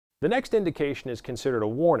The next indication is considered a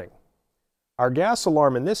warning. Our gas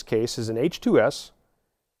alarm in this case is an H2S,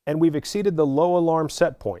 and we've exceeded the low alarm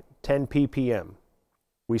set point, 10 ppm.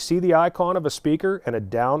 We see the icon of a speaker and a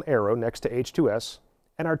down arrow next to H2S,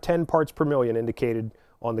 and our 10 parts per million indicated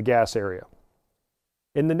on the gas area.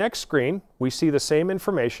 In the next screen, we see the same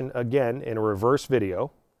information again in a reverse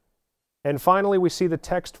video. And finally, we see the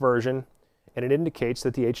text version, and it indicates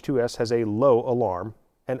that the H2S has a low alarm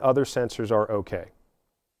and other sensors are okay.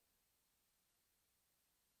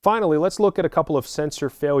 Finally, let's look at a couple of sensor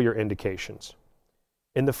failure indications.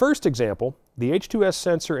 In the first example, the H2S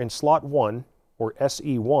sensor in slot 1, or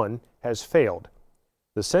SE1, has failed.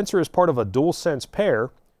 The sensor is part of a DualSense pair,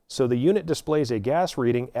 so the unit displays a gas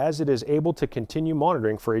reading as it is able to continue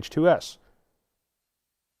monitoring for H2S.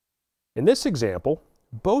 In this example,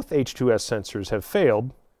 both H2S sensors have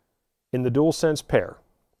failed in the DualSense pair.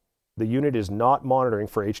 The unit is not monitoring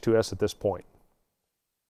for H2S at this point.